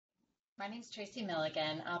My name is Tracy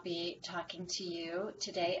Milligan. I'll be talking to you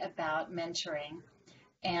today about mentoring.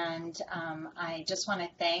 And I just want to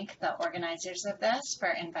thank the organizers of this for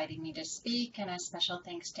inviting me to speak, and a special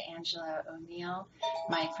thanks to Angela O'Neill,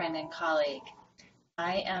 my friend and colleague.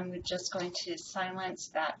 I am just going to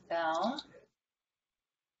silence that bell.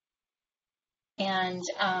 And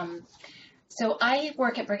so I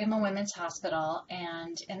work at Brigham and Women's Hospital,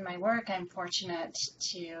 and in my work, I'm fortunate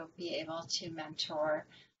to be able to mentor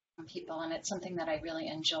people, and it's something that I really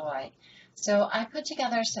enjoy. So I put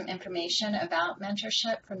together some information about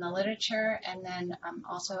mentorship from the literature, and then I'm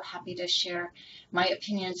also happy to share my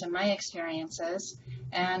opinions and my experiences.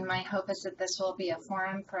 And my hope is that this will be a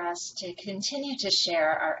forum for us to continue to share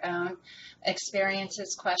our own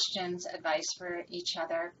experiences, questions, advice for each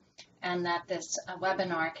other, and that this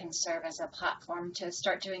webinar can serve as a platform to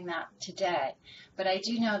start doing that today. But I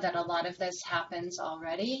do know that a lot of this happens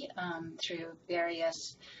already through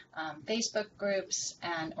various Facebook groups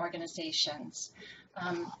and organizations.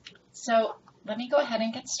 So let me go ahead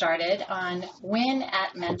and get started on Win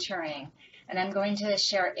at Mentoring. And I'm going to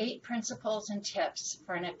share 8 principles and tips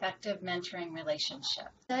for an effective mentoring relationship.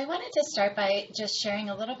 So I wanted to start by just sharing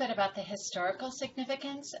a little bit about the historical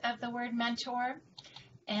significance of the word mentor.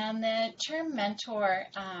 And the term mentor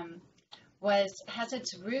has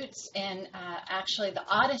its roots in actually the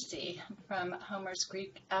Odyssey from Homer's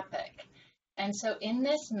Greek epic. And so in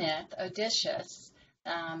this myth, Odysseus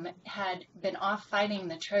had been off fighting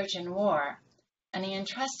the Trojan War, and he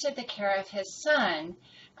entrusted the care of his son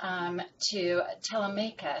to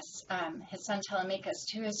Telemachus,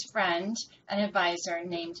 to his friend and advisor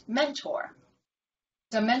named Mentor.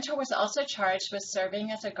 So Mentor was also charged with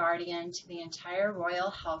serving as a guardian to the entire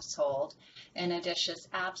royal household in Odysseus'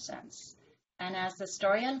 absence. And as the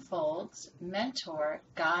story unfolds, Mentor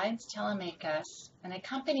guides Telemachus and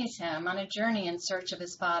accompanies him on a journey in search of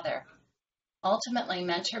his father. Ultimately,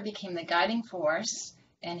 Mentor became the guiding force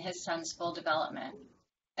in his son's full development.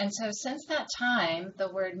 And so since that time,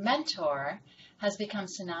 the word mentor has become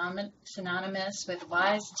synonymous with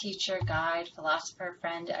wise teacher, guide, philosopher,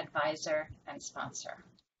 friend, advisor, and sponsor.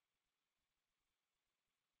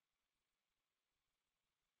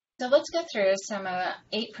 So let's go through some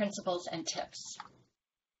 8 principles and tips.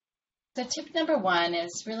 So tip number 1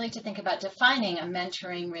 is really to think about defining a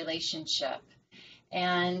mentoring relationship.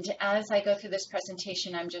 And as I go through this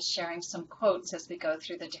presentation, I'm just sharing some quotes as we go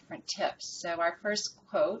through the different tips. So our first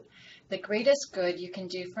quote: "The greatest good you can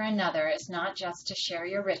do for another is not just to share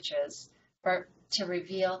your riches, but to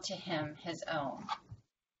reveal to him his own."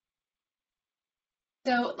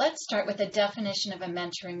 So let's start with a definition of a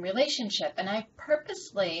mentoring relationship. And I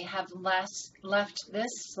purposely have left this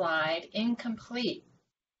slide incomplete,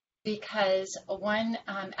 because one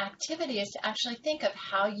activity is to actually think of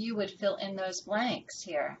how you would fill in those blanks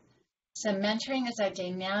here. So mentoring is a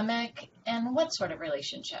dynamic and what sort of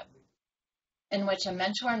relationship? In which a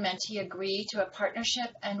mentor and mentee agree to a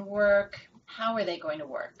partnership and work. How are they going to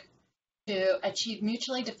work? To achieve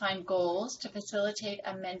mutually defined goals, to facilitate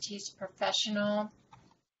a mentee's professional,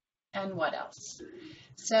 and what else?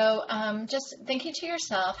 So just thinking to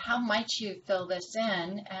yourself, how might you fill this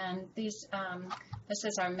in? And this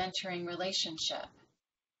is our mentoring relationship.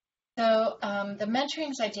 So the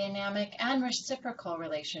mentoring is a dynamic and reciprocal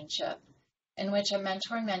relationship in which a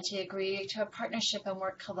mentor and mentee agree to a partnership and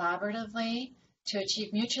work collaboratively to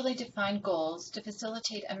achieve mutually defined goals to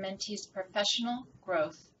facilitate a mentee's professional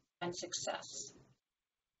growth and success.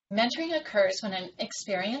 Mentoring occurs when an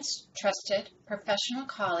experienced, trusted, professional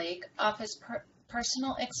colleague offers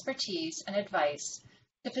personal expertise and advice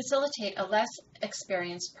to facilitate a less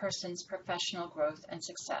experienced person's professional growth and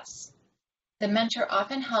success. The mentor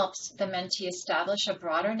often helps the mentee establish a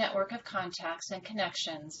broader network of contacts and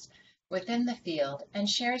connections within the field and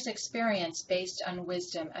shares experience based on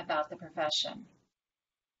wisdom about the profession.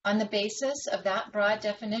 On the basis of that broad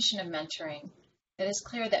definition of mentoring, it is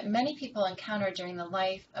clear that many people encounter during the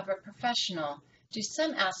life of a professional do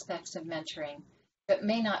some aspects of mentoring, but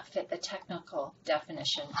may not fit the technical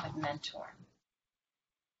definition of mentor.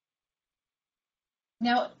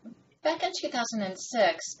 Now, back in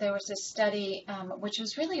 2006, there was a study which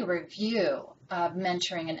was really a review of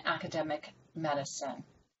mentoring in academic medicine.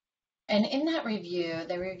 And in that review,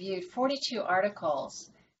 they reviewed 42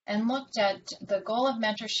 articles and looked at the goal of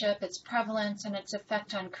mentorship, its prevalence, and its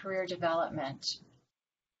effect on career development.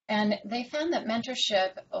 And they found that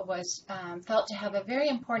mentorship was felt to have a very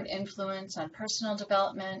important influence on personal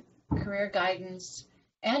development, career guidance,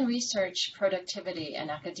 and research productivity in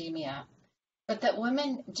academia, but that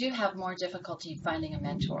women do have more difficulty finding a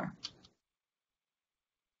mentor.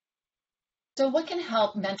 So what can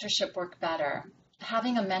help mentorship work better?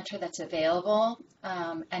 having a mentor that's available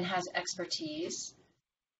and has expertise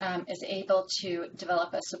is able to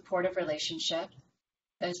develop a supportive relationship.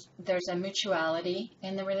 There's a mutuality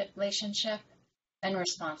in the relationship and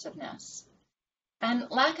responsiveness. And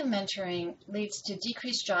lack of mentoring leads to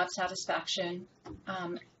decreased job satisfaction,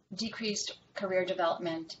 decreased career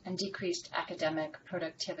development, and decreased academic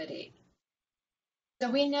productivity. So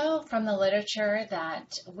we know from the literature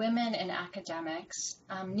that women in academics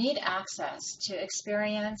need access to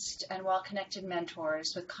experienced and well-connected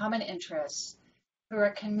mentors with common interests who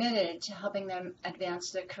are committed to helping them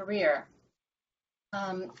advance their career.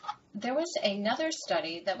 There was another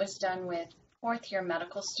study that was done with fourth-year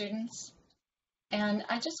medical students. And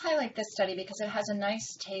I just highlight this study because it has a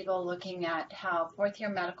nice table looking at how fourth-year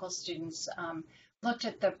medical students looked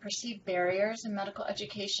at the perceived barriers in medical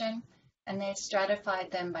education, and they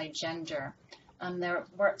stratified them by gender. There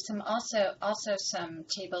were also some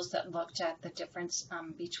tables that looked at the difference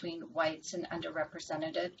between whites and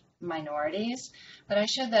underrepresented minorities. But I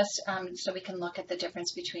show this so we can look at the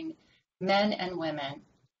difference between men and women.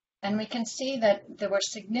 And we can see that there were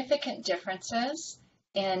significant differences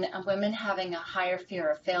in women having a higher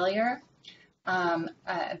fear of failure,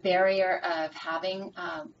 a barrier of having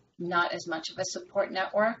not as much of a support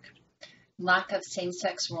network, lack of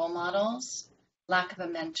same-sex role models, lack of a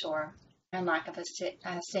mentor, and lack of a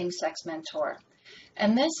same-sex mentor.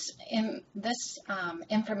 And this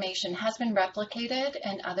information has been replicated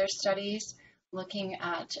in other studies looking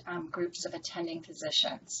at groups of attending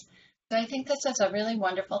physicians. So I think this is a really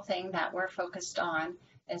wonderful thing that we're focused on,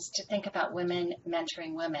 is to think about women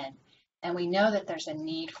mentoring women. And we know that there's a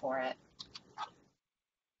need for it.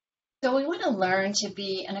 So we want to learn to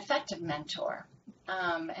be an effective mentor.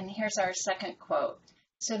 And here's our second quote.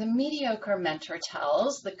 So the mediocre mentor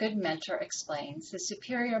tells, the good mentor explains, the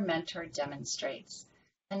superior mentor demonstrates,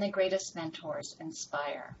 and the greatest mentors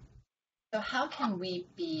inspire. So how can we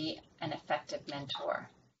be an effective mentor?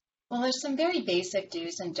 Well, there's some very basic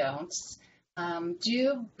do's and don'ts.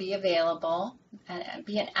 Do be available and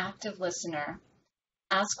be an active listener.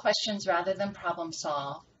 Ask questions rather than problem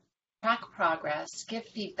solve. Track progress, give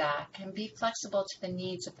feedback, and be flexible to the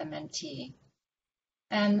needs of the mentee.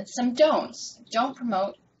 And some don'ts. Don't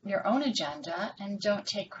promote your own agenda and don't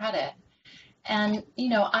take credit. And, you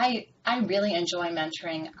know, I really enjoy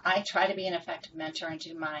mentoring. I try to be an effective mentor and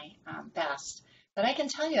do my best. But I can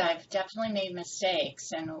tell you I've definitely made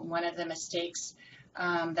mistakes. And one of the mistakes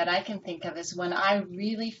that I can think of is when I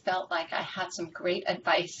really felt like I had some great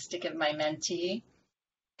advice to give my mentee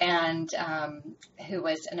and who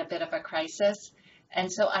was in a bit of a crisis.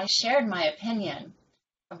 And so I shared my opinion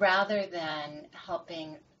rather than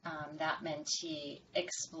helping that mentee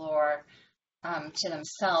explore to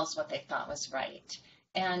themselves what they thought was right.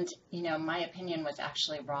 And, you know, my opinion was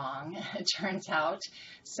actually wrong, it turns out.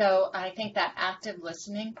 So I think that active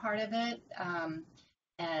listening part of it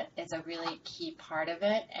is a really key part of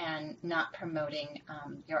it, and not promoting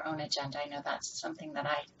your own agenda. I know that's something that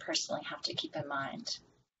I personally have to keep in mind.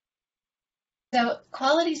 So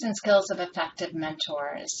qualities and skills of effective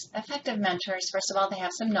mentors. Effective mentors, first of all, they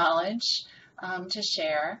have some knowledge to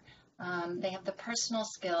share. They have the personal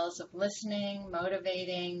skills of listening,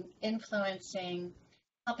 motivating, influencing,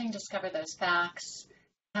 helping discover those facts,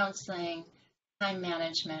 counseling, time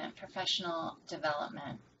management, professional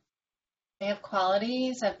development. They have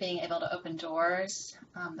qualities of being able to open doors,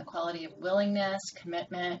 the quality of willingness,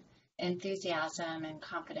 commitment, enthusiasm, and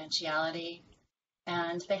confidentiality,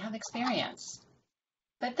 and they have experience.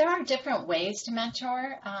 But there are different ways to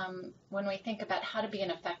mentor. When we think about how to be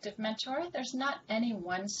an effective mentor, there's not any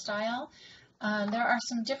one style. There are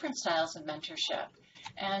some different styles of mentorship.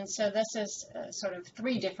 And so this is sort of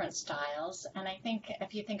 3 different styles. And I think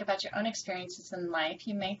if you think about your own experiences in life,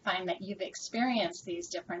 you may find that you've experienced these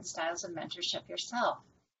different styles of mentorship yourself.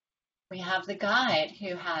 We have the guide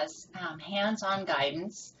who has hands-on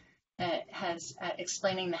guidance, has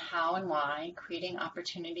explaining the how and why, creating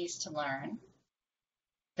opportunities to learn.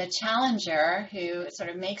 The challenger who sort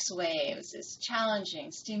of makes waves, is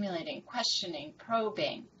challenging, stimulating, questioning,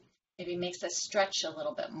 probing. Maybe makes us stretch a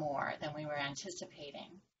little bit more than we were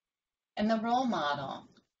anticipating. And the role model.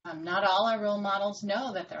 Not all our role models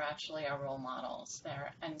know that they're actually our role models.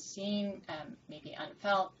 They're unseen, maybe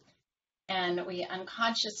unfelt, and we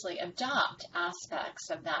unconsciously adopt aspects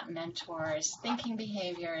of that mentor's thinking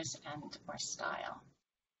behaviors and or style.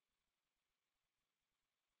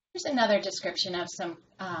 Here's another description of some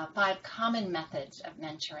 5 common methods of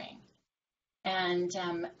mentoring. And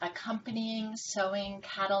accompanying, sowing,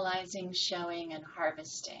 catalyzing, showing, and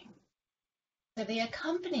harvesting. So the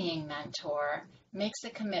accompanying mentor makes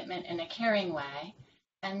a commitment in a caring way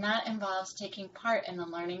And that involves taking part in the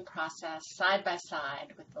learning process side by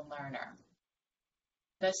side with the learner.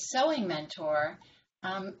 The sewing mentor,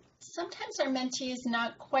 sometimes our mentee is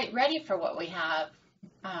not quite ready for what we have,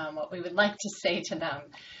 what we would like to say to them.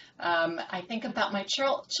 I think about my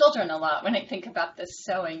children a lot when I think about this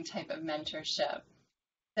sewing type of mentorship.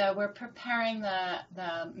 So we're preparing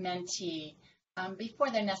the mentee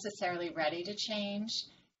before they're necessarily ready to change.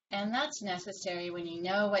 And that's necessary when you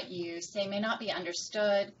know what you say may not be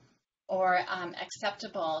understood or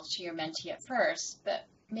acceptable to your mentee at first, but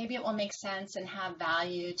maybe it will make sense and have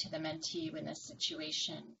value to the mentee when the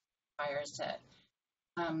situation requires it.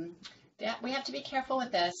 We have to be careful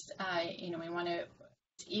with this. We want to,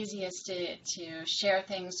 it's easiest to share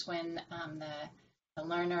things when the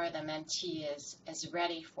learner or the mentee is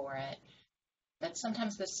ready for it. But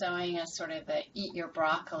sometimes the sewing is sort of the eat your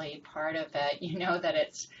broccoli part of it. You know that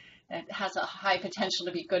it has a high potential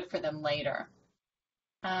to be good for them later.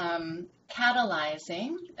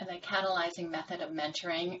 Catalyzing, the catalyzing method of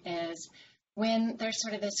mentoring is when there's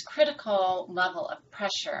sort of this critical level of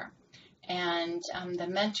pressure and the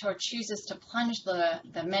mentor chooses to plunge the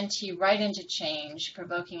mentee right into change,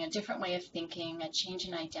 provoking a different way of thinking, a change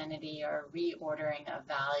in identity, or a reordering of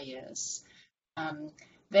values.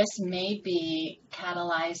 This may be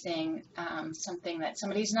catalyzing something that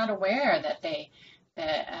somebody's not aware that they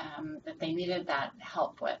needed that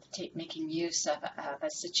help with, making use of a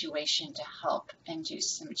situation to help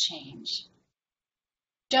induce some change.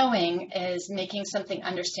 Showing is making something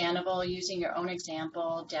understandable, using your own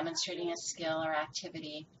example, demonstrating a skill or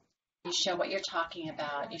activity. You show what you're talking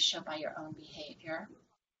about. You show by your own behavior.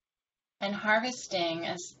 And harvesting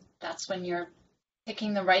that's when you're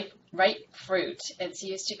picking the right fruit. It's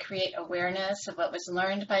used to create awareness of what was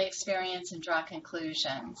learned by experience and draw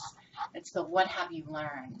conclusions. It's the what have you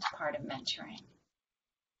learned part of mentoring.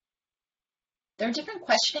 There are different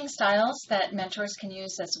questioning styles that mentors can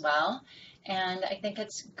use as well. And I think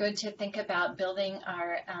it's good to think about building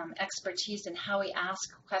our expertise in how we ask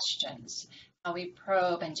questions, how we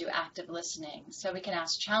probe and do active listening. So we can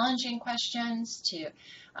ask challenging questions to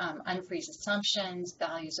unfreeze assumptions,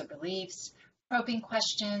 values, or beliefs. Probing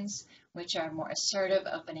questions, which are more assertive,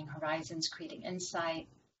 opening horizons, creating insight.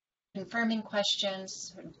 Confirming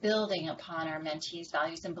questions, building upon our mentees'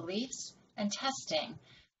 values and beliefs. And testing,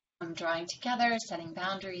 drawing together, setting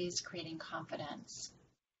boundaries, creating confidence.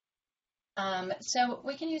 So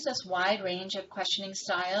we can use this wide range of questioning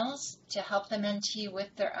styles to help the mentee with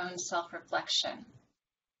their own self-reflection.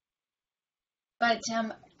 But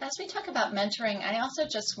as we talk about mentoring, I also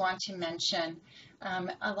just want to mention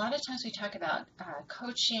a lot of times we talk about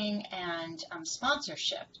coaching and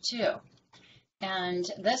sponsorship too. And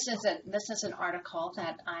this is an article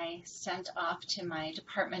that I sent off to my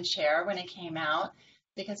department chair when it came out,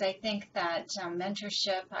 because I think that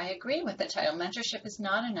mentorship, I agree with the title, mentorship is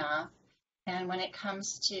not enough. And when it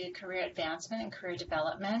comes to career advancement and career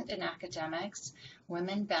development in academics,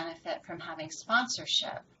 women benefit from having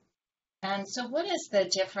sponsorship. And so what is the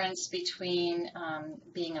difference between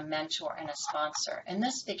being a mentor and a sponsor? And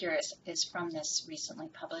this figure is from this recently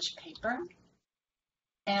published paper.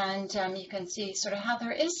 And you can see sort of how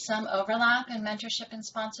there is some overlap in mentorship and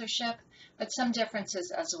sponsorship, but some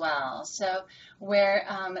differences as well. So where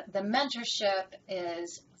the mentorship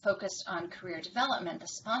is focused on career development, the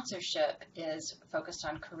sponsorship is focused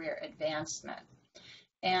on career advancement.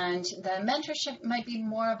 And the mentorship might be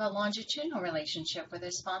more of a longitudinal relationship, where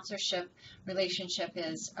the sponsorship relationship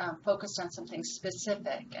is focused on something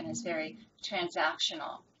specific and is very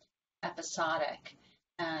transactional, episodic,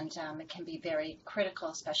 and it can be very critical,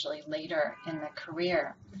 especially later in the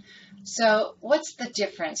career. So what's the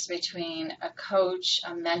difference between a coach,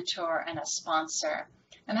 a mentor, and a sponsor?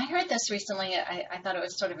 And I heard this recently. I thought it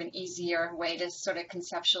was sort of an easier way to sort of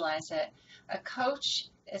conceptualize it. A coach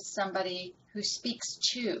is somebody who speaks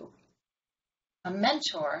to. A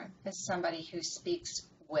mentor is somebody who speaks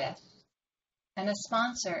with. And a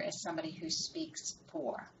sponsor is somebody who speaks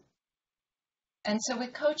for. And so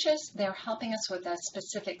with coaches, they're helping us with a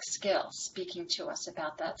specific skill, speaking to us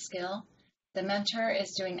about that skill. The mentor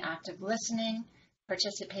is doing active listening,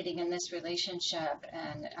 participating in this relationship,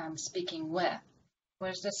 and speaking with.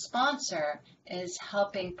 Whereas the sponsor is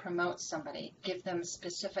helping promote somebody, give them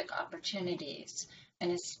specific opportunities,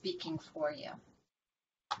 and is speaking for you.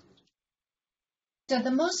 So the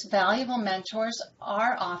most valuable mentors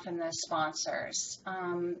are often the sponsors.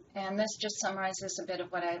 And this just summarizes a bit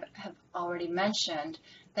of what I have already mentioned,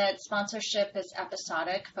 that sponsorship is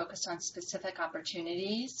episodic, focused on specific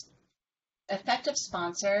opportunities. Effective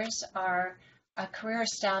sponsors are a career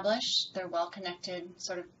established, they're well-connected,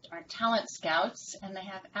 sort of are talent scouts, and they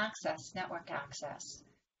have access, network access.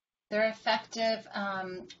 They're effective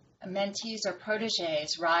mentees or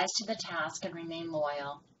proteges rise to the task and remain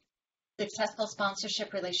loyal. Successful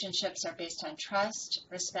sponsorship relationships are based on trust,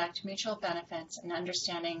 respect, mutual benefits, and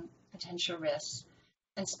understanding potential risks.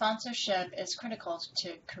 And sponsorship is critical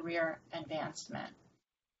to career advancement.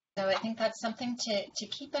 So I think that's something to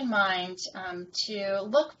keep in mind, to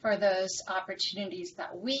look for those opportunities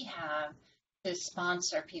that we have to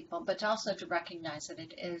sponsor people, but also to recognize that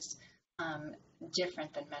it is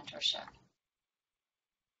different than mentorship.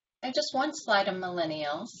 I have just one slide on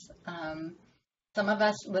millennials. Some of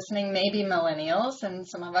us listening may be millennials and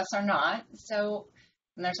some of us are not. So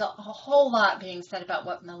there's a whole lot being said about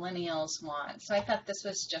what millennials want. So I thought this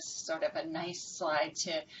was just sort of a nice slide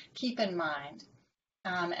to keep in mind.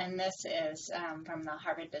 And this is from the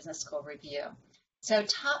Harvard Business School Review. So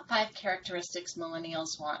top 5 characteristics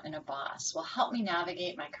millennials want in a boss: will help me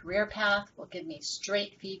navigate my career path, will give me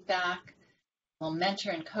straight feedback, will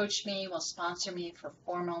mentor and coach me, will sponsor me for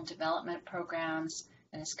formal development programs,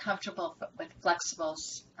 and is comfortable with flexible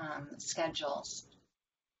schedules.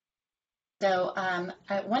 So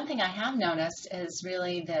one thing I have noticed is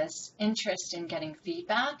really this interest in getting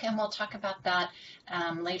feedback, and we'll talk about that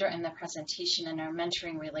later in the presentation in our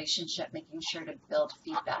mentoring relationship, making sure to build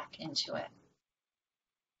feedback into it.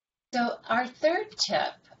 So our third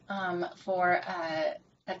tip for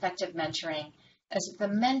effective mentoring is the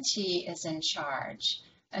mentee is in charge.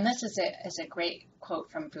 And this is a great quote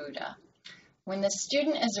from Buddha. When the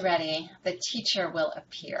student is ready, the teacher will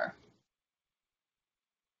appear.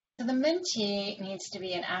 So the mentee needs to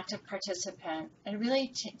be an active participant, and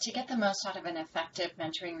really to get the most out of an effective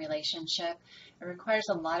mentoring relationship, it requires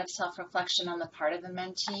a lot of self-reflection on the part of the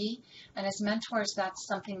mentee. And as mentors, that's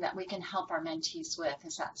something that we can help our mentees with,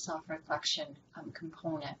 is that self-reflection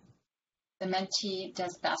component. The mentee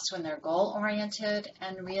does best when they're goal-oriented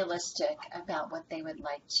and realistic about what they would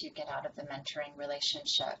like to get out of the mentoring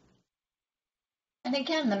relationship. And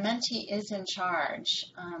again, the mentee is in charge.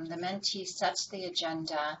 The mentee sets the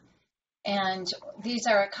agenda. And these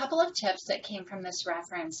are a couple of tips that came from this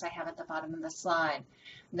reference I have at the bottom of the slide,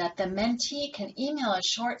 that the mentee can email a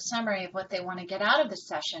short summary of what they want to get out of the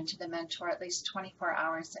session to the mentor at least 24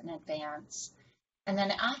 hours in advance. And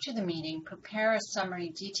then after the meeting, prepare a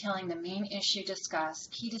summary detailing the main issue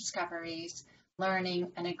discussed, key discoveries,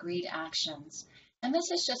 learning, and agreed actions. And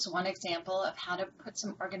this is just one example of how to put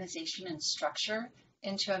some organization and structure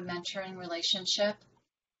into a mentoring relationship.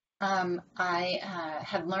 I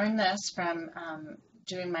have learned this from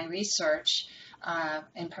doing my research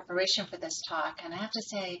in preparation for this talk, and I have to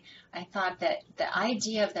say, I thought that the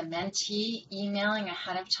idea of the mentee emailing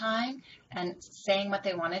ahead of time and saying what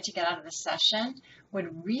they wanted to get out of the session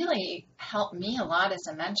would really help me a lot as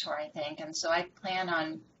a mentor, I think, and so I plan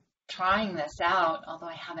on trying this out, although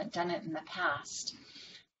I haven't done it in the past,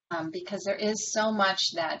 because there is so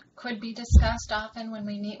much that could be discussed often when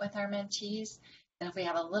we meet with our mentees. And if we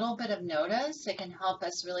have a little bit of notice, it can help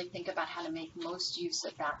us really think about how to make most use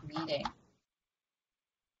of that meeting.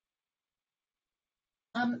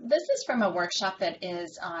 This is from a workshop that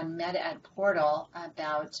is on MedEd Portal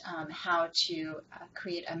about how to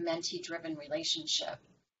create a mentee-driven relationship.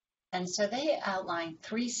 And so they outline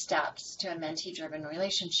 3 steps to a mentee-driven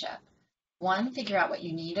relationship. 1, figure out what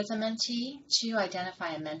you need as a mentee. 2,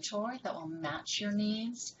 identify a mentor that will match your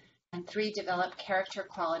needs. And 3, develop character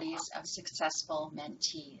qualities of successful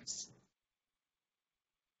mentees.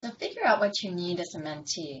 So figure out what you need as a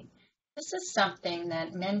mentee. This is something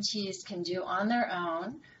that mentees can do on their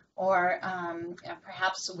own or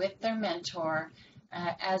perhaps with their mentor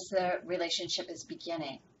as the relationship is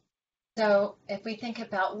beginning. So if we think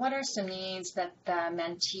about what are some needs that the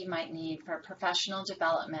mentee might need for professional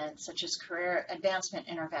development, such as career advancement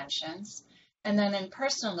interventions, and then in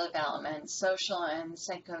personal development, social and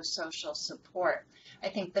psychosocial support. I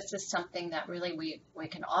think this is something that really we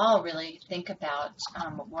can all really think about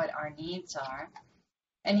what our needs are.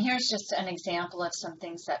 And here's just an example of some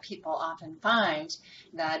things that people often find,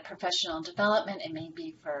 that professional development, it may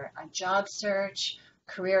be for a job search,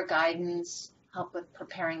 career guidance, help with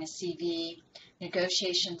preparing a CV,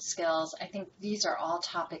 negotiation skills. I think these are all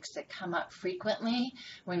topics that come up frequently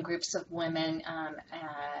when groups of women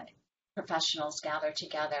professionals gather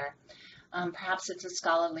together. Perhaps it's a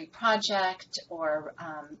scholarly project or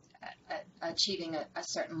achieving a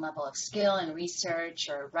certain level of skill in research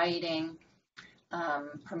or writing,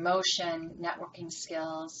 promotion, networking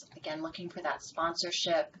skills, again, looking for that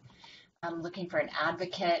sponsorship, looking for an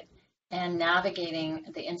advocate, and navigating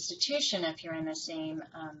the institution. If you're in the same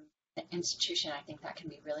institution, I think that can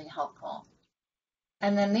be really helpful.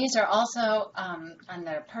 And then these are also on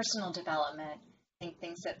their personal development, I think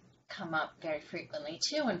things that come up very frequently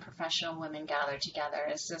too when professional women gather together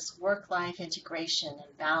is this work-life integration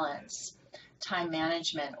and balance, time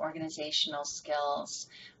management, organizational skills,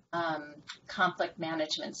 conflict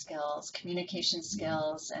management skills, communication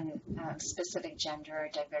skills, and specific gender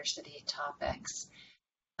diversity topics.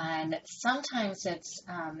 And sometimes it's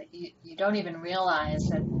you don't even realize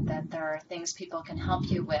that there are things people can help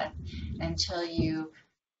you with until you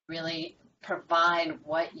really provide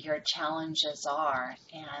what your challenges are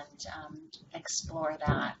and explore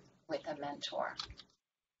that with a mentor.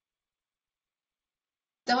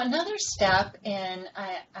 So another step in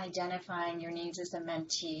identifying your needs as a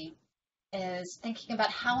mentee is thinking about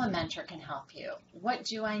how a mentor can help you. What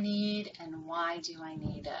do I need and why do I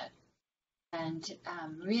need it? And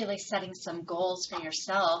really setting some goals for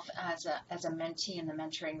yourself as a mentee in the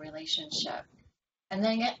mentoring relationship. And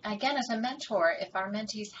then again, as a mentor, if our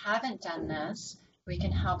mentees haven't done this, we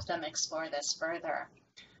can help them explore this further.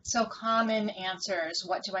 So common answers: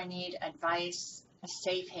 what do I need? Advice, a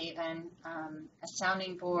safe haven, a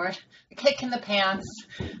sounding board, a kick in the pants.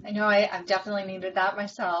 I know I've definitely needed that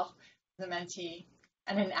myself as a mentee,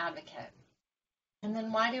 and an advocate. And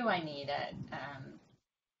then why do I need it?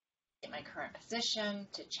 In my current position,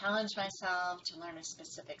 to challenge myself, to learn a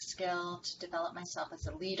specific skill, to develop myself as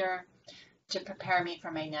a leader, to prepare me for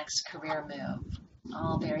my next career move.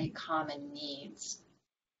 All very common needs.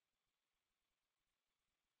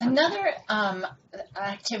 Another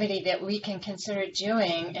activity that we can consider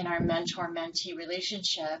doing in our mentor-mentee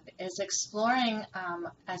relationship is exploring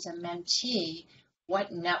as a mentee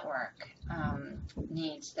what network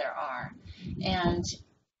needs there are. And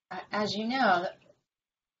as you know,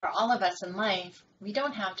 for all of us in life, we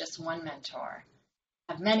don't have just one mentor.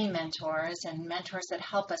 We have many mentors and mentors that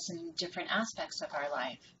help us in different aspects of our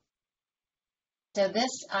life. So this,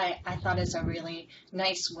 I thought, is a really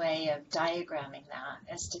nice way of diagramming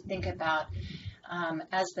that, is to think about,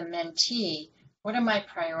 as the mentee, what are my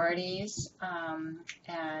priorities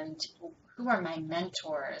and who are my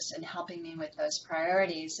mentors in helping me with those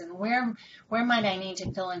priorities, and where might I need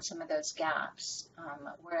to fill in some of those gaps?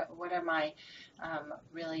 What are my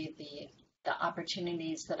really the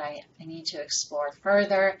opportunities that I need to explore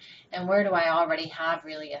further, and where do I already have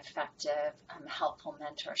really effective, helpful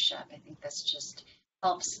mentorship? I think this just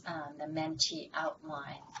helps the mentee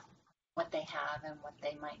outline what they have and what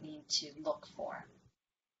they might need to look for.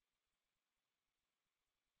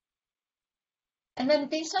 And then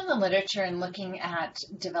based on the literature and looking at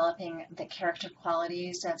developing the character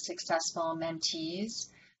qualities of successful mentees,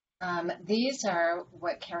 these are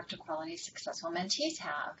what character qualities successful mentees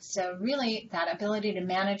have. So really that ability to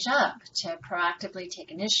manage up, to proactively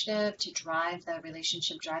take initiative, to drive the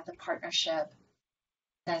relationship, drive the partnership,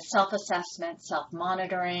 the self-assessment,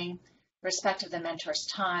 self-monitoring, respect of the mentor's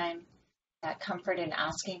time, that comfort in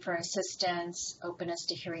asking for assistance, openness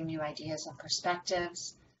to hearing new ideas and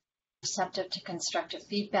perspectives, receptive to constructive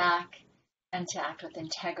feedback, and to act with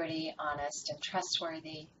integrity, honest, and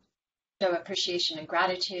trustworthy, show appreciation and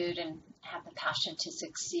gratitude, and have the passion to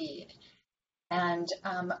succeed. And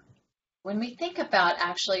when we think about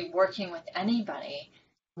actually working with anybody,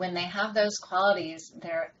 when they have those qualities,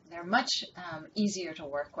 they're much easier to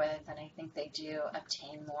work with, and I think they do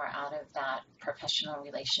obtain more out of that professional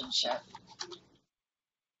relationship.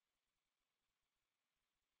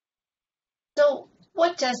 So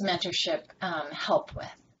what does mentorship help with?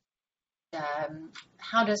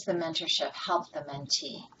 How does the mentorship help the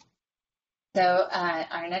mentee? So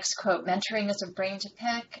our next quote: mentoring is a brain to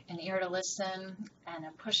pick, an ear to listen, and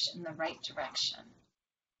a push in the right direction.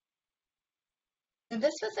 So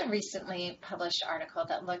this was a recently published article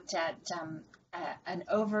that looked at an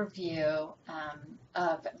overview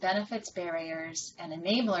of benefits, barriers, and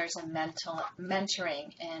enablers of mentoring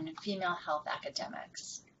in female health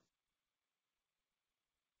academics.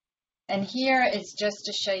 And here is just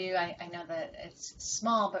to show you, I know that it's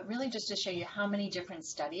small, but really just to show you how many different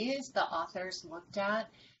studies the authors looked at,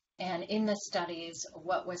 and in the studies,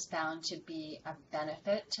 what was found to be a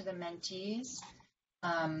benefit to the mentees.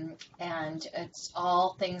 And it's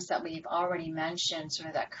all things that we've already mentioned, sort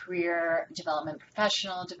of that career development,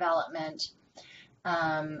 professional development,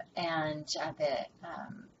 and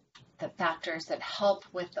the factors that help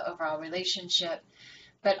with the overall relationship.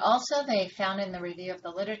 But also they found in the review of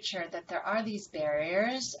the literature that there are these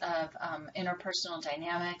barriers of interpersonal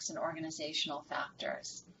dynamics and organizational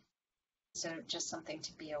factors. So just something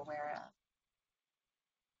to be aware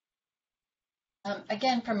of.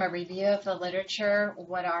 Again, from a review of the literature,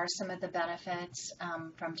 what are some of the benefits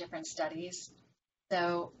from different studies?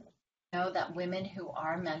 So we know that women who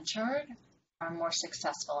are mentored are more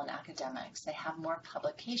successful in academics. They have more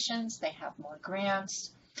publications, they have more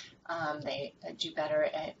grants. They do better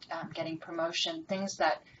at getting promotion, things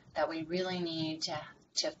that we really need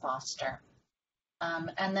to foster.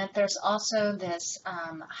 And that there's also this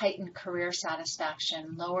heightened career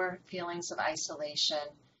satisfaction, lower feelings of isolation,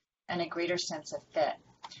 and a greater sense of fit.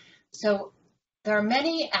 So there are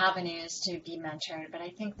many avenues to be mentored, but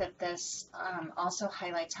I think that this also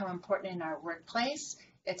highlights how important in our workplace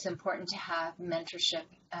it's important to have mentorship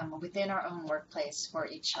within our own workplace for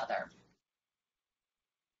each other.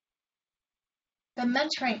 But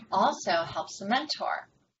mentoring also helps the mentor.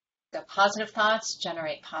 So positive thoughts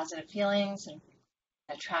generate positive feelings and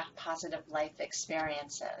attract positive life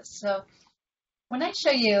experiences. So when I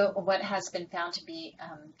show you what has been found to be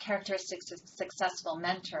characteristics of successful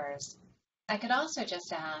mentors, I could also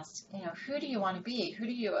just ask, who do you want to be? Who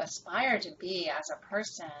do you aspire to be as a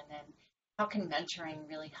person? And how can mentoring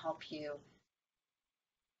really help you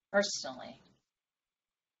personally?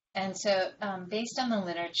 And so based on the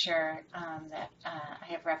literature that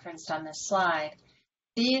I have referenced on this slide,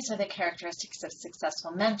 these are the characteristics of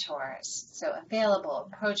successful mentors. So available,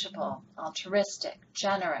 approachable, altruistic,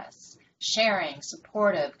 generous, sharing,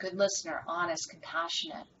 supportive, good listener, honest,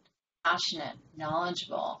 compassionate, passionate,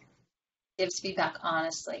 knowledgeable, gives feedback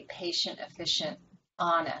honestly, patient, efficient,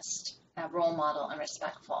 honest, role model, and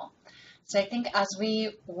respectful. So I think as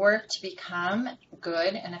we work to become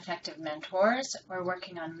good and effective mentors, we're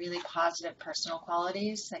working on really positive personal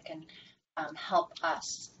qualities that can help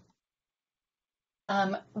us.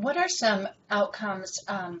 What are some outcomes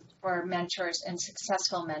for mentors in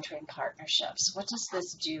successful mentoring partnerships? What does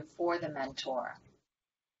this do for the mentor?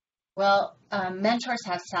 Well, mentors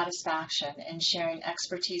have satisfaction in sharing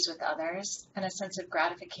expertise with others and a sense of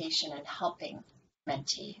gratification in helping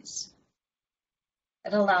mentees.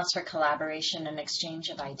 It allows for collaboration and exchange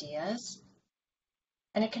of ideas,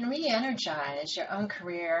 and it can re-energize your own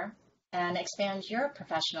career and expand your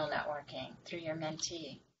professional networking through your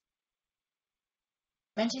mentee.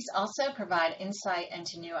 Mentees also provide insight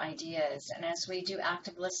into new ideas, and as we do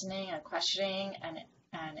active listening and questioning and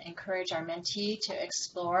encourage our mentee to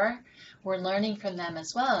explore, we're learning from them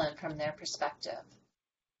as well and from their perspective.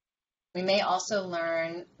 We may also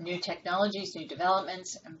learn new technologies, new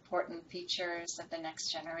developments, important features of the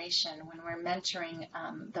next generation. When we're mentoring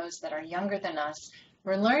those that are younger than us,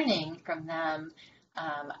 we're learning from them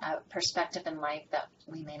a perspective in life that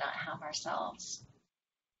we may not have ourselves.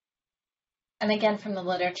 And again, from the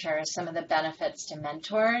literature, some of the benefits to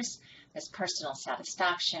mentors is personal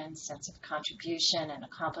satisfaction, sense of contribution and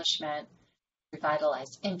accomplishment,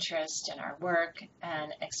 revitalized interest in our work,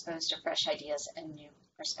 and exposed to fresh ideas and new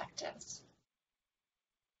perspectives.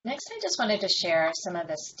 Next, I just wanted to share some of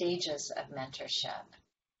the stages of mentorship.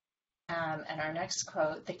 And our next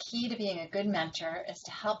quote, the key to being a good mentor is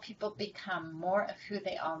to help people become more of who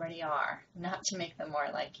they already are, not to make them more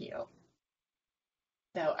like you.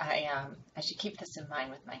 So I should keep this in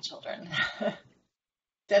mind with my children.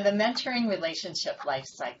 So the mentoring relationship life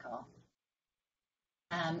cycle.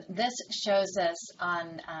 This shows us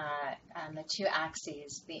on the two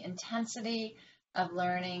axes, the intensity of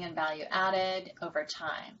learning and value added over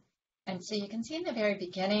time. And so you can see in the very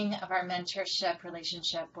beginning of our mentorship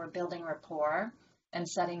relationship, we're building rapport and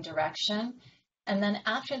setting direction. And then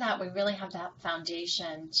after that, we really have that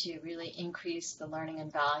foundation to really increase the learning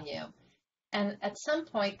and value. And at some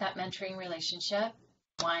point, that mentoring relationship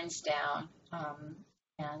winds down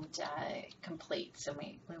and completes, and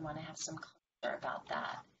we want to have some closure about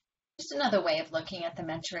that. Just another way of looking at the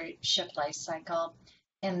mentorship life cycle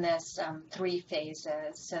in this 3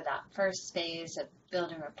 phases. So that first phase of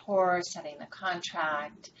building rapport, setting the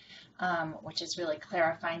contract, which is really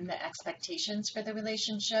clarifying the expectations for the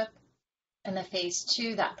relationship. And the phase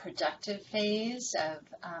 2, that productive phase of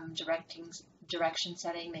direction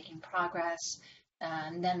setting, making progress.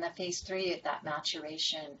 And then the phase 3, that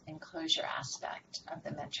maturation and closure aspect of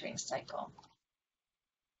the mentoring cycle.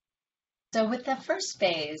 So with the first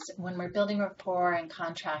phase, when we're building rapport and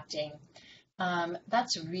contracting,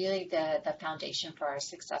 that's really the foundation for our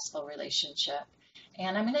successful relationship.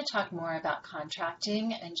 And I'm going to talk more about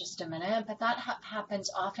contracting in just a minute, but that happens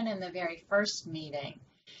often in the very first meeting.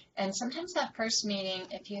 And sometimes that first meeting,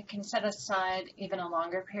 if you can set aside even a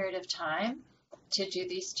longer period of time to do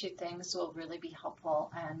these 2 things, will really be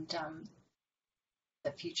helpful and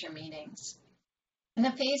the future meetings. In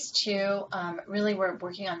the phase 2, really we're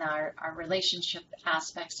working on our relationship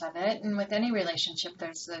aspects of it. And with any relationship,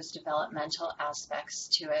 there's those developmental aspects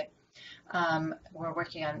to it. We're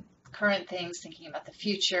working on current things, thinking about the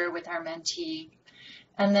future with our mentee,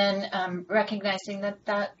 and then recognizing that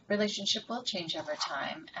that relationship will change over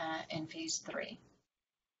time in phase 3.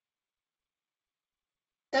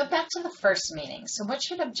 So back to the first meeting. So what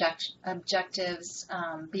should objectives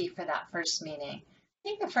be for that first meeting? I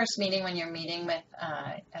think the first meeting when you're meeting with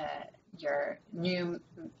your new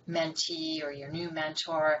mentee or your new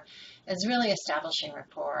mentor is really establishing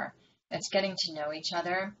rapport. It's getting to know each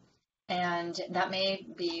other. And that may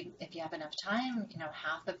be, if you have enough time,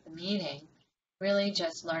 half of the meeting, really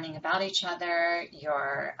just learning about each other,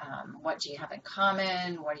 what do you have in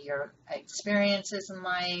common, what are your experiences in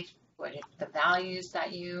life, what are the values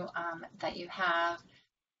that you have,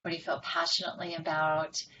 what do you feel passionately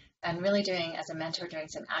about, and really as a mentor, doing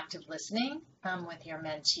some active listening with your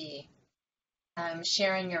mentee,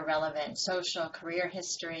 sharing your relevant social career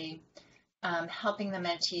history, helping the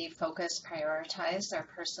mentee focus, prioritize their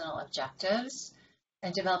personal objectives,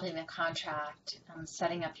 and developing a contract,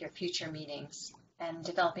 setting up your future meetings, and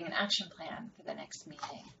developing an action plan for the next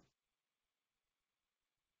meeting.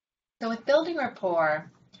 So with building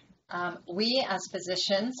rapport, we as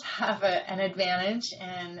physicians have an advantage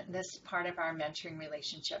in this part of our mentoring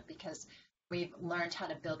relationship because we've learned how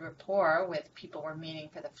to build rapport with people we're meeting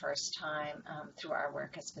for the first time through our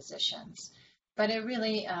work as physicians. But it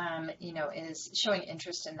really, is showing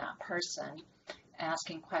interest in that person,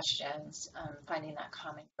 asking questions, finding that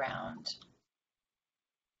common ground.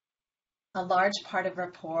 A large part of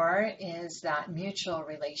rapport is that mutual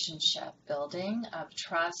relationship building of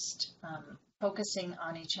trust, focusing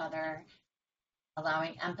on each other,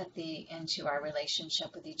 allowing empathy into our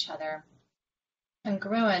relationship with each other.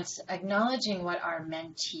 Congruence, acknowledging what our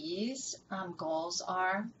mentees' goals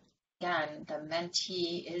are. Again, the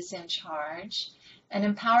mentee is in charge.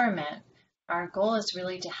 And empowerment, our goal is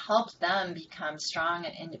really to help them become strong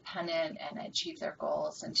and independent and achieve their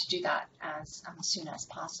goals, and to do that as soon as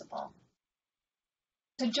possible.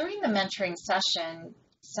 So during the mentoring session,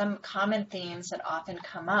 some common themes that often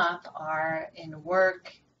come up are in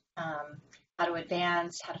work, how to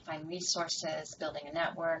advance, how to find resources, building a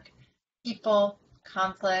network, people,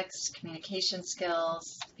 conflicts, communication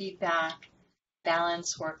skills, feedback,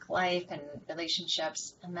 balance, work-life and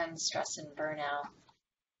relationships, and then stress and burnout.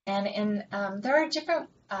 And there are different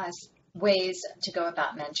ways to go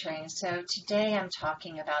about mentoring. So today I'm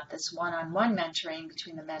talking about this one-on-one mentoring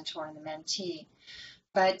between the mentor and the mentee.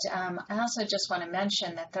 But I also just want to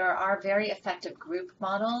mention that there are very effective group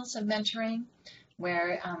models of mentoring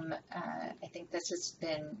where I think this has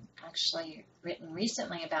been actually written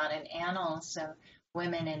recently about in Annals of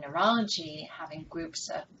Women in Neurology having groups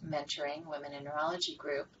of mentoring, Women in Neurology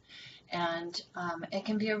group. And it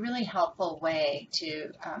can be a really helpful way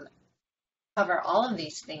to cover all of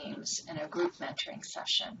these themes in a group mentoring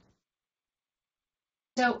session.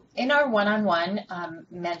 So in our one-on-one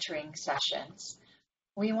mentoring sessions,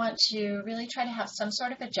 we want to really try to have some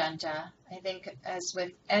sort of agenda. I think as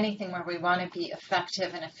with anything where we want to be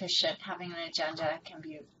effective and efficient, having an agenda can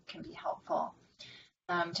be helpful.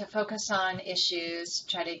 To focus on issues,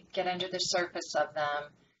 try to get under the surface of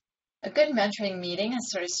them. A good mentoring meeting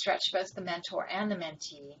has sort of stretched both the mentor and the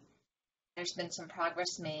mentee. There's been some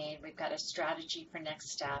progress made. We've got a strategy for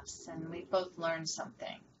next steps, and we've both learned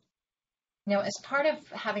something. As part of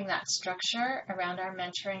having that structure around our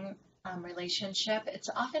mentoring relationship, it's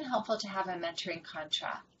often helpful to have a mentoring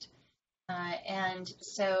contract. And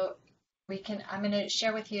so I'm going to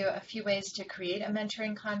share with you a few ways to create a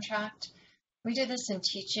mentoring contract. We do this in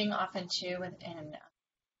teaching often too, in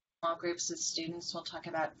small groups of students. We'll talk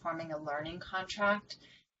about forming a learning contract.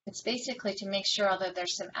 It's basically to make sure, although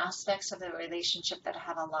there's some aspects of the relationship that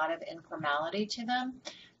have a lot of informality to them,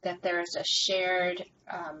 that there's a shared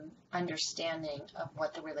understanding of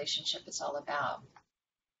what the relationship is all about.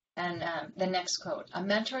 And the next quote, a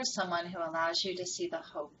mentor is someone who allows you to see the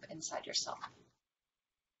hope inside yourself.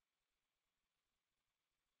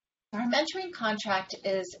 Our mentoring contract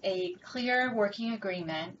is a clear working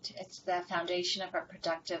agreement. It's the foundation of a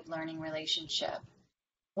productive learning relationship.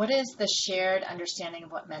 What is the shared understanding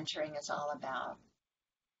of what mentoring is all about?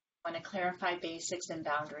 I want to clarify basics and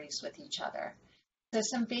boundaries with each other. So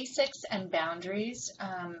some basics and boundaries,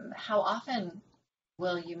 how often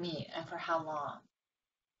will you meet and for how long?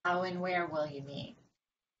 How and where will you meet?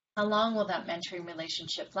 How long will that mentoring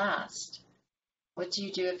relationship last? What do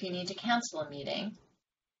you do if you need to cancel a meeting?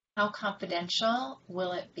 How confidential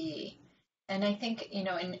will it be? And I think,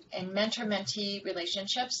 in mentor-mentee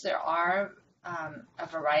relationships, there are a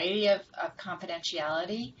variety of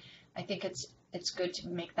confidentiality. I think it's good to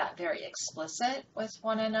make that very explicit with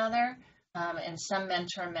one another. In some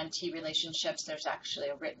mentor-mentee relationships, there's actually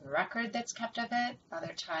a written record that's kept of it.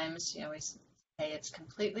 Other times, we say it's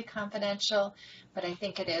completely confidential, but I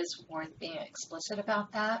think it is worth being explicit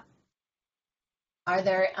about that.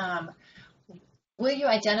 Will you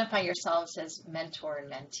identify yourselves as mentor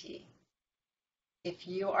and mentee? If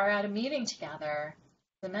you are at a meeting together,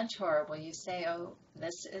 the mentor, will you say, oh,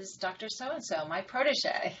 this is Dr. So-and-so, my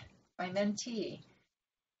protege, my mentee?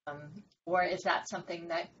 Or is that something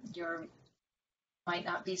that you might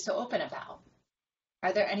not be so open about?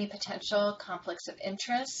 Are there any potential conflicts of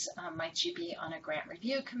interest? Might you be on a grant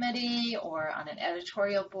review committee or on an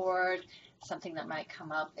editorial board? Something that might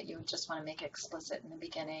come up that you just want to make explicit in the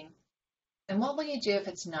beginning. And what will you do if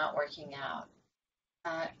it's not working out?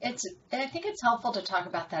 I think it's helpful to talk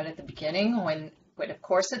about that at the beginning when of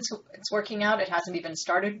course it's working out. It hasn't even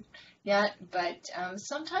started yet, but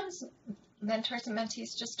sometimes mentors and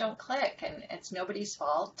mentees just don't click, and it's nobody's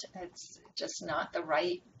fault. It's just not the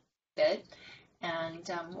right fit. And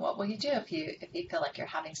what will you do if you feel like you're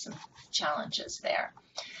having some challenges there?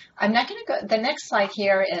 I'm not going to go. The next slide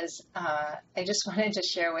here is I just wanted to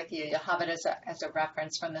share with you. You'll have it as a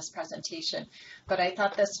reference from this presentation, but I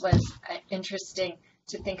thought this was interesting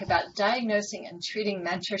to think about diagnosing and treating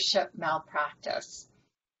mentorship malpractice.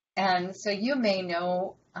 And so you may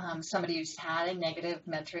know somebody who's had a negative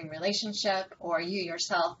mentoring relationship, or you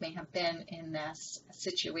yourself may have been in this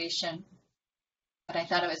situation. But I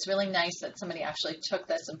thought it was really nice that somebody actually took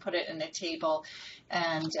this and put it in a table.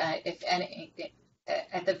 And if any,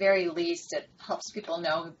 at the very least, it helps people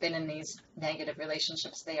know who've been in these negative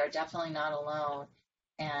relationships they are definitely not alone.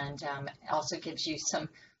 And also gives you some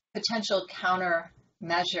potential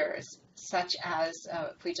countermeasures, such as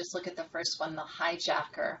if we just look at the first one, the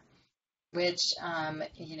hijacker, which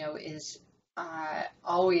is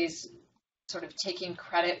always sort of taking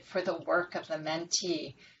credit for the work of the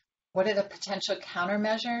mentee. What are the potential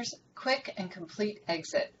countermeasures? Quick and complete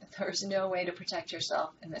exit. There's no way to protect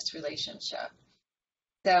yourself in this relationship.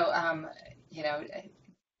 So, I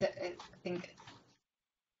think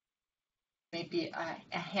maybe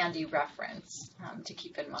a handy reference to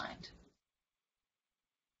keep in mind.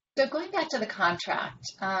 So going back to the contract,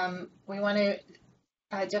 we want to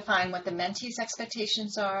define what the mentee's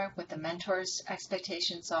expectations are, what the mentor's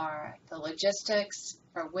expectations are, the logistics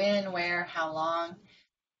for when, where, how long.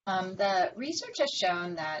 The research has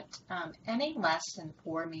shown that any less than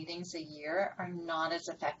 4 meetings a year are not as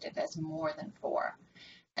effective as more than 4.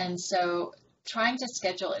 And so trying to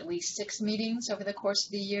schedule at least 6 meetings over the course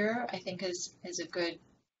of the year, I think is a good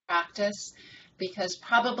practice, because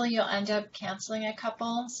probably you'll end up canceling a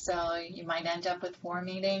couple, so you might end up with 4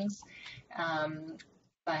 meetings.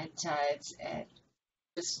 But it's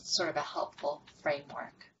just sort of a helpful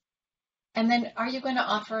framework. And then, are you going to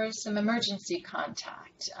offer some emergency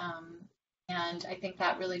contact? And I think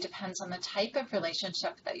that really depends on the type of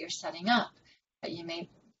relationship that you're setting up. That you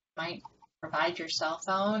might provide your cell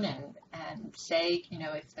phone and say,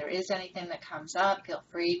 if there is anything that comes up, feel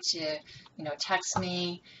free to, text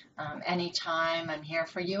me anytime. I'm here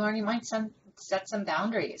for you. Or you might set some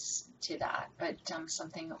boundaries to that, but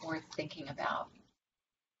something worth thinking about.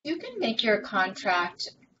 You can make your contract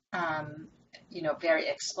very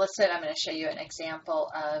explicit. I'm going to show you an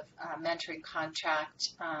example of a mentoring contract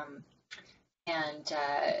and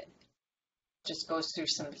just goes through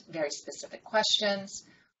some very specific questions.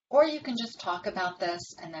 Or you can just talk about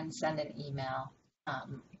this and then send an email,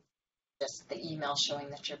 just the email showing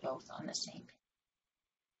that you're both on the same page.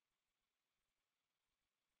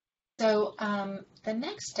 So the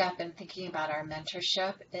next step in thinking about our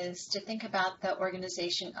mentorship is to think about the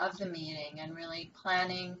organization of the meeting and really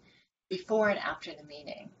planning before and after the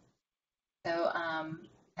meeting. So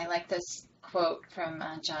I like this quote from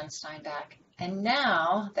John Steinbeck. And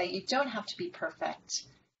now that you don't have to be perfect,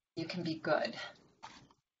 you can be good.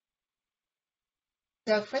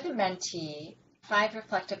 So for the mentee, 5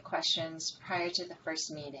 reflective questions prior to the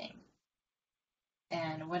first meeting.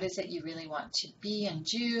 And what is it you really want to be and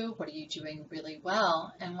do? What are you doing really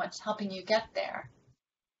well? And what's helping you get there?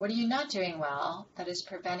 What are you not doing well that is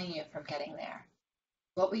preventing you from getting there?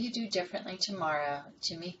 What will you do differently tomorrow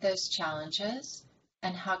to meet those challenges?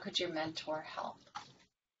 And how could your mentor help?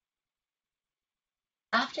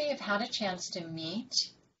 After you've had a chance to meet,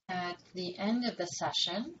 at the end of the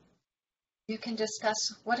session, you can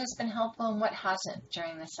discuss what has been helpful and what hasn't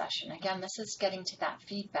during the session. Again, this is getting to that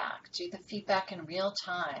feedback. Do the feedback in real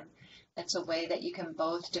time. That's a way that you can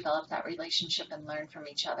both develop that relationship and learn from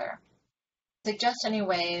each other. Suggest any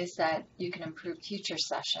ways that you can improve future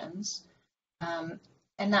sessions.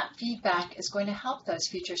 And that feedback is going to help those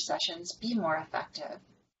future sessions be more effective.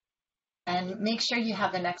 And make sure you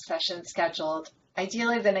have the next session scheduled.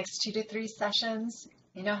 Ideally, the next 2 to 3 sessions.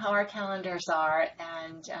 You know how our calendars are,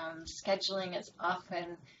 and scheduling is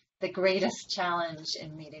often the greatest challenge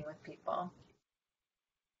in meeting with people.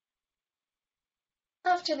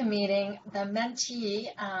 after the meeting, the mentee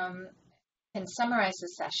can summarize the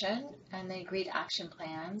session and the agreed action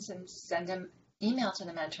plans and send an email to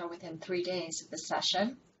the mentor within 3 days of the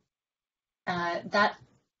session. That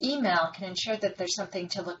email can ensure that there's something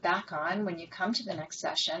to look back on when you come to the next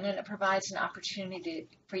session, and it provides an opportunity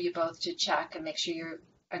for you both to check and make sure you're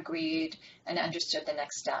agreed and understood the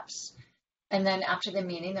next steps. And then after the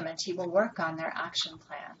meeting, the mentee will work on their action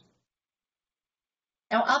plan.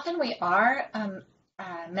 Now, often we are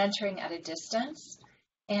mentoring at a distance,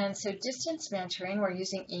 and so distance mentoring, we're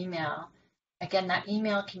using email. Again, that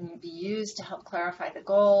email can be used to help clarify the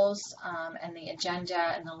goals and the agenda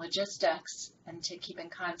and the logistics and to keep in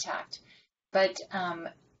contact. But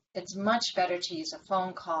it's much better to use a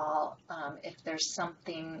phone call if there's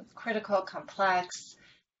something critical, complex,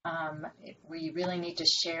 where you really need to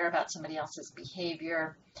share about somebody else's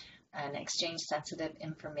behavior and exchange sensitive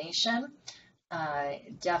information.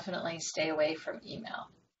 Definitely stay away from email.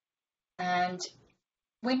 And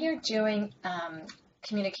when you're doing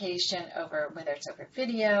communication over, whether it's over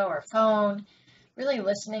video or phone, really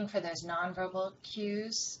listening for those nonverbal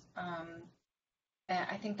cues.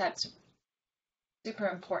 I think that's super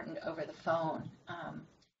important over the phone,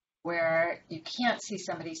 where you can't see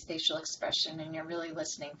somebody's facial expression and you're really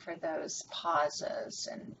listening for those pauses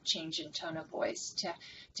and change in tone of voice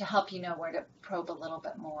to help you know where to probe a little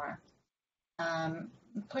bit more.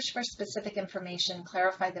 Push for specific information,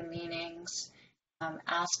 clarify the meanings,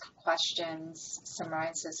 ask questions,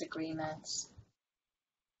 summarize those agreements.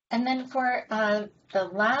 And then for the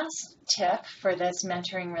last tip for this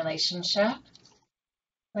mentoring relationship,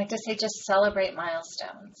 I like to say just celebrate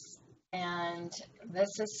milestones. And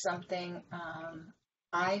this is something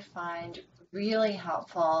I find really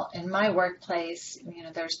helpful in my workplace. You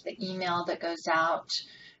know, there's the email that goes out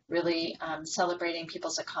really celebrating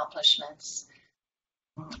people's accomplishments.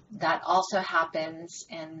 That also happens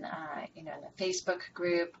in, in a Facebook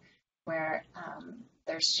group where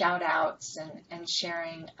there's shout outs and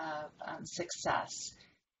sharing of success.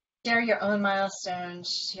 Share your own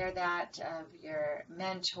milestones, share that of your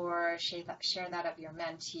mentor, share that of your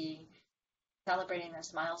mentee. Celebrating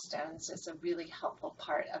those milestones is a really helpful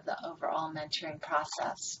part of the overall mentoring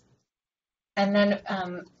process. And then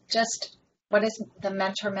just what is the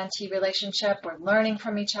mentor-mentee relationship? We're learning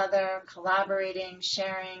from each other, collaborating,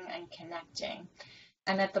 sharing, and connecting.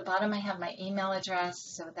 And at the bottom, I have my email address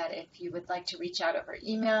so that if you would like to reach out over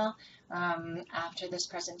email after this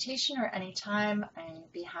presentation or anytime,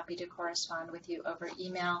 I'd be happy to correspond with you over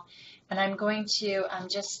email. And I'm going to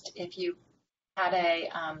just, if you had a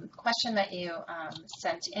question that you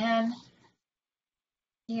sent in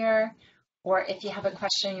here, or if you have a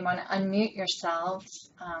question you want to unmute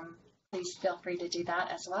yourselves, please feel free to do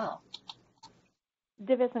that as well.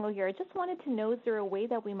 Divya Singhal here. I just wanted to know, is there a way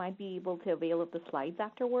that we might be able to avail of the slides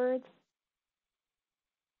afterwards?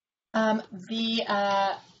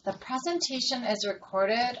 The presentation is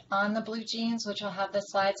recorded on the BlueJeans, which will have the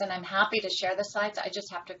slides, and I'm happy to share the slides. I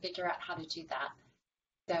just have to figure out how to do that.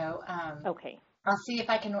 So okay. I'll see if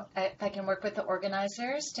I can work with the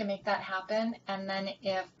organizers to make that happen. And then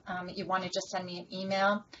if you want to just send me an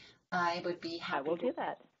email, I would be happy. I will do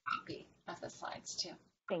that. Copy of the slides too.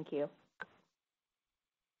 Thank you.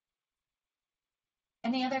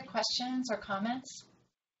 Any other questions or comments?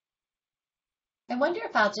 I wonder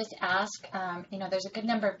if I'll just ask, there's a good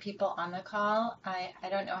number of people on the call. I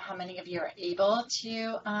don't know how many of you are able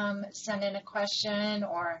to send in a question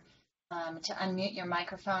or to unmute your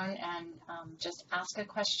microphone and just ask a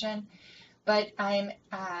question. But I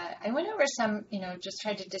went over some, just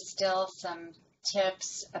tried to distill some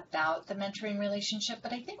tips about the mentoring relationship.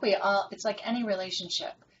 But I think it's like any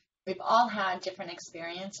relationship. We've all had different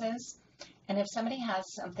experiences. And if somebody has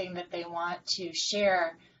something that they want to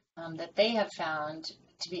share that they have found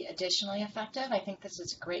to be additionally effective, I think this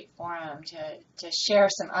is a great forum to share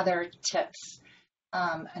some other tips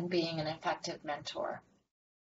on being an effective mentor.